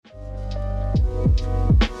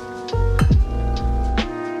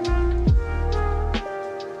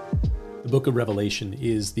book of Revelation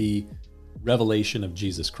is the revelation of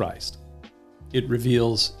Jesus Christ. It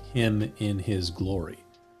reveals him in his glory.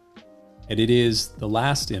 And it is the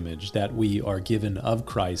last image that we are given of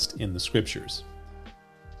Christ in the scriptures.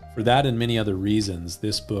 For that and many other reasons,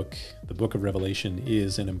 this book, the book of Revelation,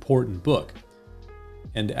 is an important book.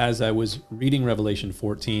 And as I was reading Revelation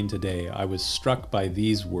 14 today, I was struck by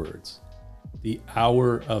these words: "The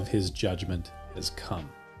hour of his judgment has come."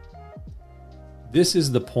 This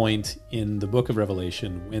is the point in the book of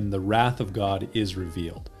Revelation when the wrath of God is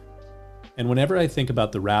revealed. And whenever I think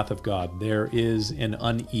about the wrath of God, there is an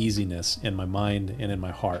uneasiness in my mind and in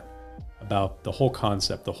my heart about the whole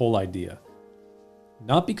concept, the whole idea.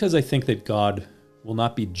 Not because I think that God will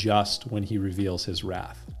not be just when he reveals his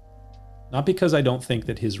wrath. Not because I don't think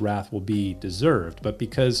that his wrath will be deserved, but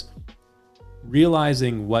because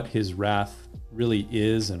realizing what his wrath really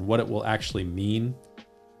is and what it will actually mean,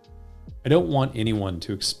 I don't want anyone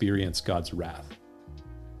to experience God's wrath.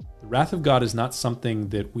 The wrath of God is not something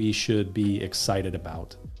that we should be excited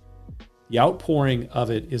about. The outpouring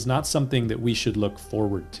of it is not something that we should look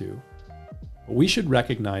forward to. But we should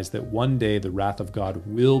recognize that one day the wrath of God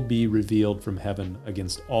will be revealed from heaven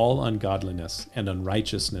against all ungodliness and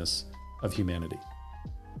unrighteousness of humanity.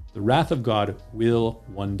 The wrath of God will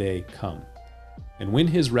one day come. And when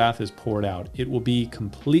his wrath is poured out, it will be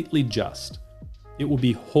completely just. It will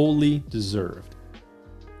be wholly deserved.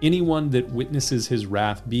 Anyone that witnesses his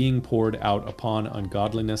wrath being poured out upon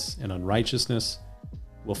ungodliness and unrighteousness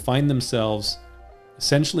will find themselves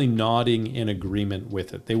essentially nodding in agreement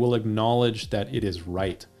with it. They will acknowledge that it is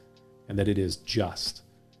right and that it is just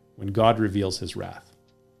when God reveals his wrath.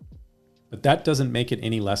 But that doesn't make it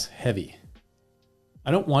any less heavy.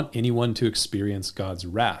 I don't want anyone to experience God's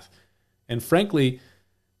wrath. And frankly,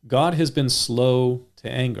 God has been slow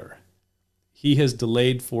to anger. He has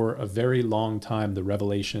delayed for a very long time the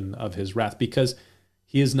revelation of his wrath because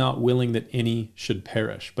he is not willing that any should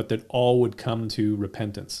perish, but that all would come to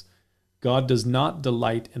repentance. God does not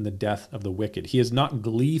delight in the death of the wicked. He is not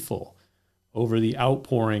gleeful over the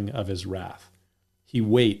outpouring of his wrath. He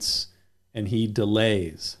waits and he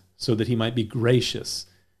delays so that he might be gracious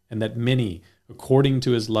and that many, according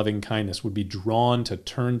to his loving kindness, would be drawn to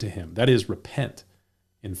turn to him. That is, repent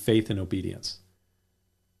in faith and obedience.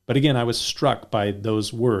 But again, I was struck by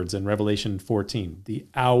those words in Revelation 14. The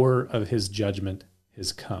hour of his judgment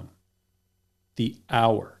has come. The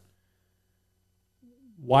hour.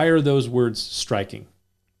 Why are those words striking?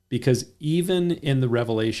 Because even in the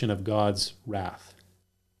revelation of God's wrath,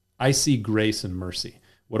 I see grace and mercy.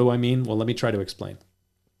 What do I mean? Well, let me try to explain.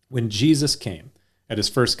 When Jesus came at his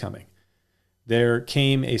first coming, there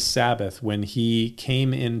came a Sabbath when he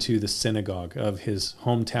came into the synagogue of his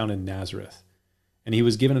hometown in Nazareth. And he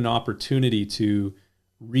was given an opportunity to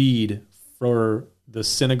read for the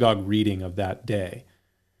synagogue reading of that day.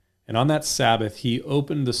 And on that Sabbath, he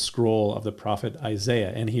opened the scroll of the prophet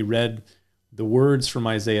Isaiah, and he read the words from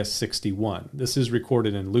Isaiah 61. This is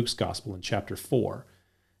recorded in Luke's Gospel in chapter 4.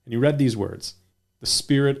 And he read these words: "The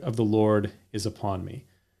Spirit of the Lord is upon me,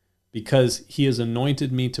 because he has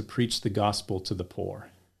anointed me to preach the gospel to the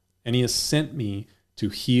poor. And he has sent me to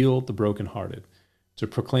heal the brokenhearted, to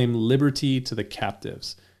proclaim liberty to the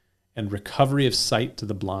captives, and recovery of sight to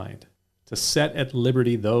the blind, to set at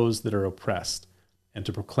liberty those that are oppressed, and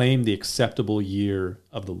to proclaim the acceptable year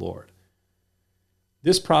of the Lord."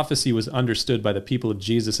 This prophecy was understood by the people of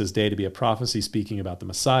Jesus' day to be a prophecy speaking about the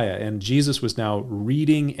Messiah, and Jesus was now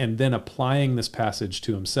reading and then applying this passage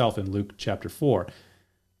to himself in Luke chapter 4.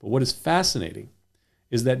 But what is fascinating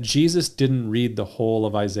is that Jesus didn't read the whole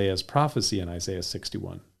of Isaiah's prophecy in Isaiah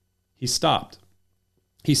 61. He stopped.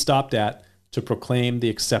 He stopped at "to proclaim the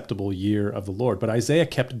acceptable year of the Lord." But Isaiah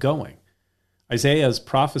kept going. Isaiah's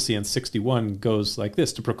prophecy in 61 goes like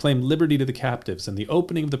this: "To proclaim liberty to the captives and the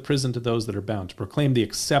opening of the prison to those that are bound, to proclaim the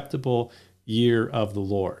acceptable year of the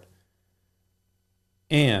Lord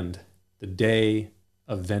and the day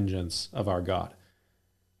of vengeance of our God."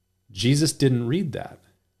 Jesus didn't read that,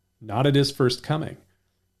 not at his first coming.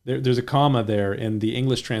 There's a comma there in the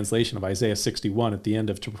English translation of Isaiah 61 at the end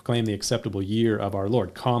of "to proclaim the acceptable year of our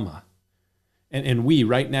Lord," comma. And we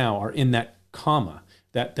right now are in that comma,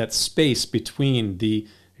 that space between the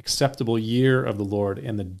acceptable year of the Lord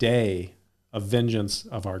and the day of vengeance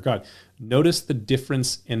of our God. Notice the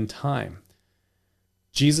difference in time.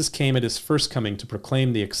 Jesus came at his first coming to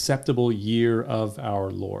proclaim the acceptable year of our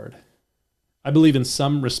Lord. I believe in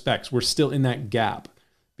some respects we're still in that gap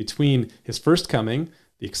between his first coming,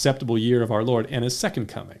 the acceptable year of our Lord, and his second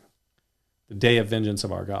coming, the day of vengeance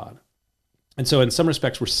of our God. And so in some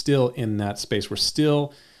respects, we're still in that space. We're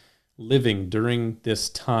still living during this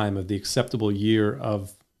time of the acceptable year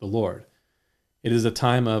of the Lord. It is a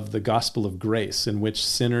time of the gospel of grace in which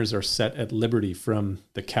sinners are set at liberty from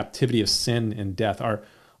the captivity of sin and death.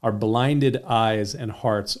 Our blinded eyes and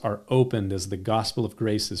hearts are opened as the gospel of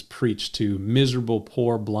grace is preached to miserable,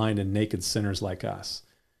 poor, blind, and naked sinners like us.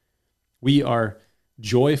 We are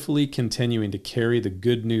joyfully continuing to carry the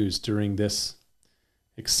good news during this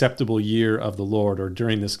acceptable year of the Lord, or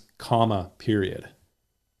during this comma period.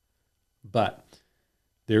 But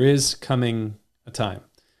there is coming a time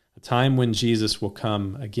when Jesus will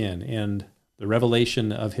come again, and the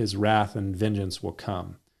revelation of his wrath and vengeance will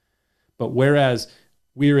come. But whereas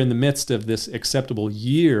we are in the midst of this acceptable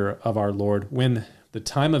year of our Lord, when the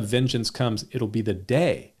time of vengeance comes, it'll be the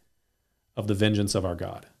day of the vengeance of our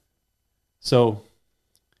God. So,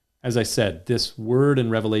 as I said, this word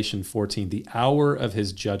in Revelation 14, the hour of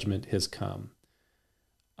his judgment has come.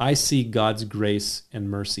 I see God's grace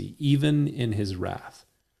and mercy, even in his wrath.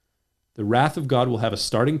 The wrath of God will have a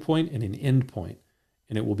starting point and an end point,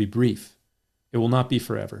 and it will be brief. It will not be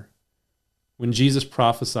forever. When Jesus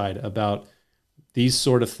prophesied about these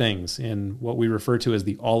sort of things in what we refer to as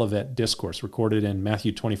the Olivet Discourse, recorded in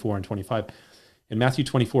Matthew 24 and 25, in Matthew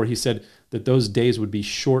 24, he said that those days would be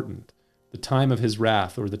shortened. The time of his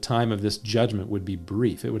wrath, or the time of this judgment, would be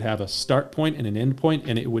brief. It would have a start point and an end point,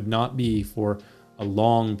 and it would not be for a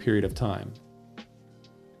long period of time.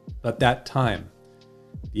 But that time,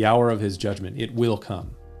 the hour of his judgment, it will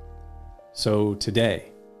come. So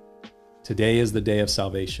today is the day of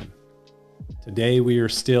salvation. Today we are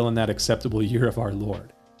still in that acceptable year of our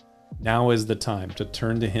Lord. Now is the time to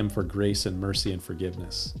turn to him for grace and mercy and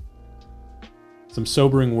forgiveness. Some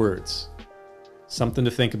sobering words. Something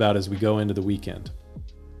to think about as we go into the weekend.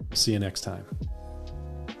 See you next time.